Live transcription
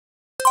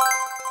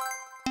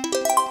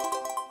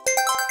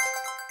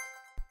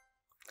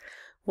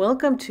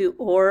Welcome to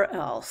or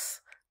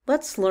else.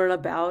 Let's learn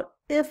about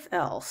if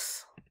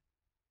else.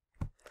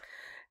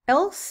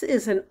 Else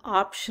is an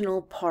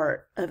optional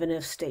part of an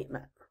if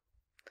statement.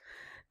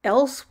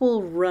 Else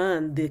will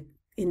run the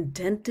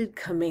indented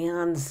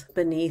commands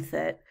beneath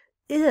it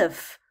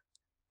if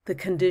the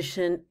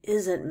condition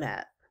isn't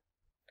met.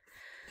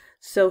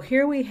 So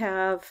here we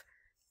have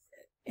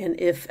an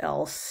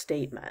if-else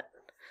statement.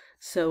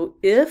 So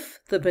if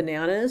the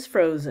banana is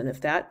frozen,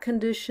 if that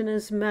condition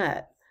is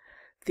met,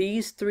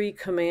 these three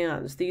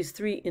commands, these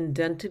three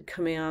indented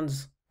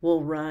commands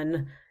will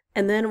run,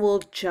 and then we'll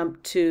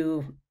jump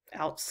to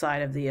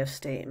outside of the if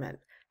statement.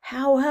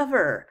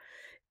 However,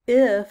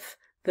 if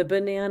the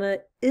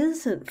banana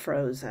isn't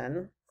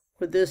frozen,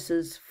 or this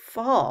is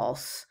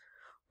false,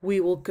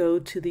 we will go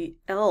to the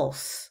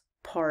else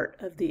part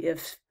of the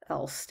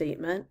if-else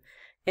statement,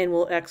 and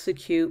we'll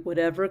execute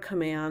whatever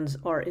commands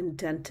are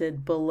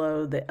indented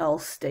below the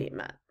else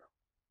statement.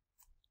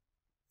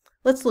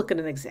 Let's look at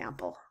an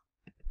example.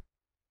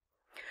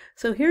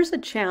 So here's a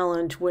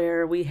challenge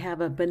where we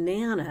have a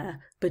banana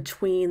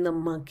between the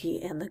monkey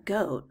and the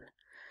goat.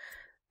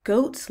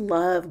 Goats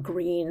love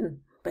green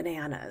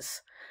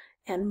bananas,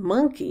 and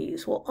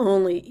monkeys will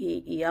only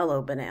eat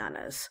yellow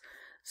bananas.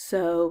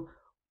 So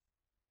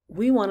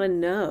we want to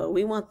know,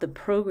 we want the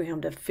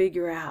program to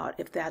figure out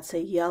if that's a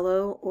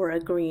yellow or a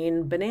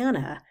green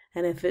banana.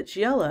 And if it's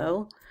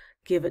yellow,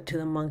 give it to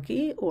the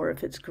monkey, or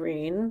if it's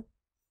green,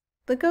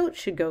 the goat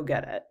should go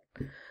get it.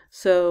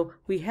 So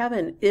we have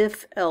an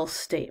if-else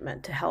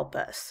statement to help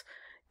us.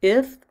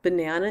 If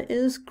banana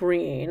is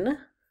green,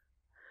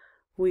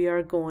 we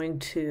are going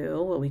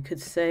to, well, we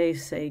could say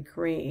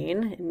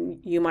green, and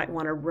you might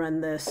want to run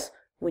this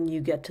when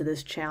you get to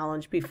this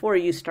challenge before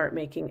you start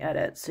making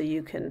edits, so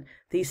you can,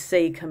 these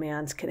say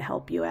commands can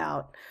help you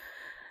out.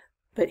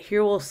 But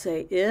here we'll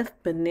say if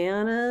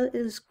banana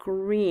is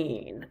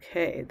green,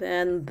 okay,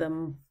 then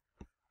the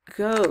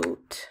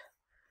goat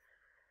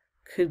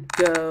could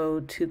go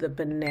to the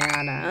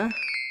banana,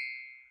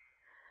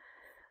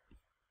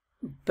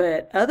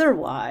 but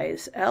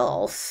otherwise,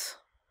 else,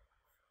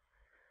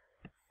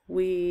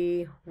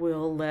 we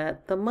will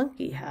let the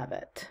monkey have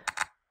it.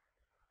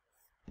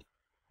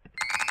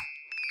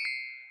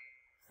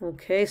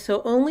 Okay,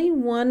 so only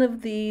one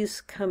of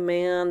these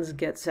commands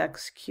gets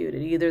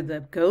executed. Either the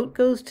goat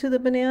goes to the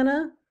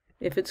banana,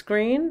 if it's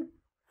green,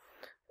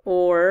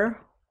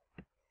 or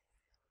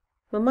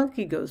the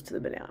monkey goes to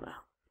the banana.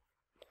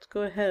 Let's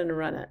go ahead and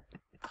run it.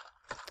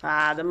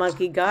 Ah, the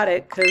monkey got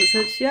it because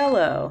it's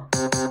yellow.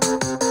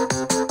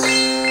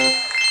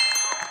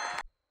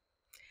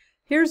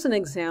 Here's an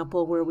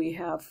example where we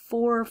have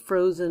 4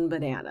 frozen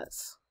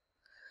bananas.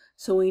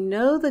 So we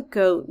know the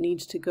goat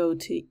needs to go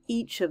to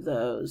each of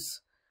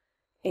those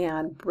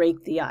and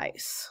break the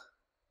ice.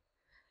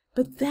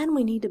 But then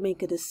we need to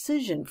make a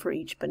decision for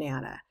each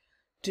banana.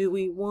 Do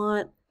we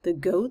want the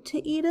goat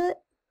to eat it,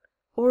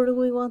 or do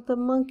we want the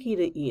monkey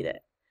to eat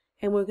it?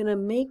 And we're going to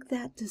make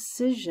that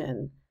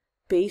decision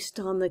based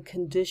on the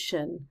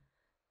condition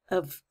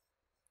of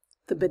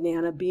the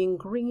banana being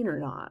green or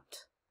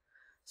not.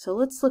 So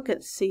let's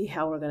see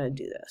how we're going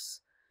to do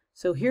this.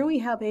 So here we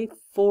have a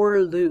for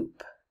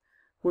loop.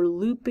 We're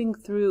looping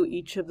through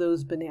each of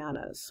those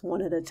bananas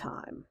one at a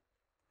time.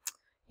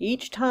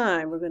 Each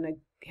time we're going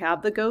to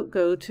have the goat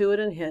go to it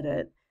and hit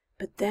it,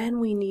 but then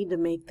we need to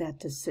make that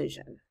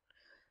decision.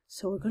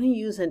 So we're going to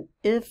use an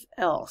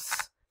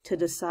if-else to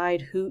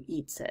decide who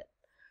eats it.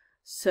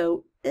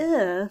 So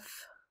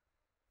if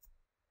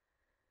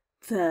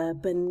the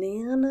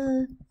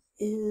banana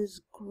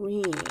is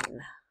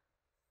green,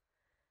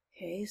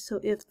 okay, so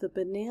if the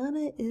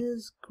banana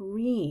is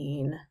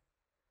green,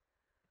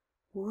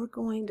 we're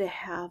going to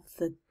have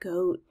the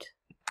goat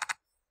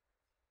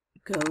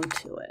go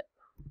to it.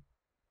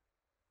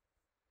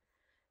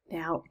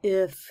 Now,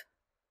 if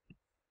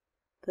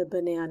the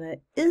banana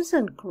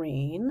isn't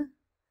green,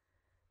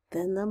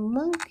 then the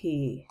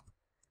monkey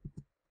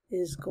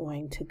is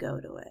going to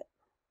go to it.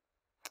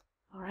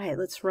 All right,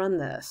 let's run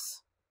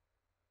this.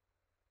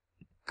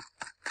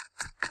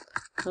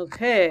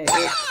 Okay,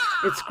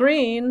 it's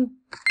green.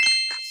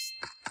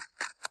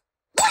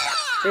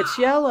 It's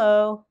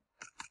yellow.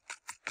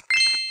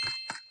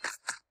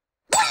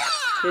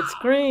 It's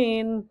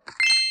green.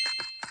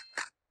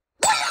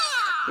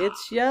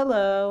 It's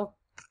yellow.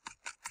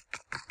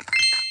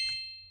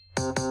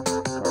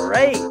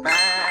 Great.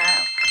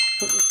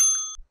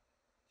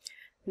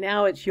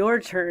 Now it's your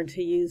turn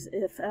to use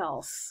if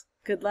else.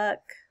 Good luck.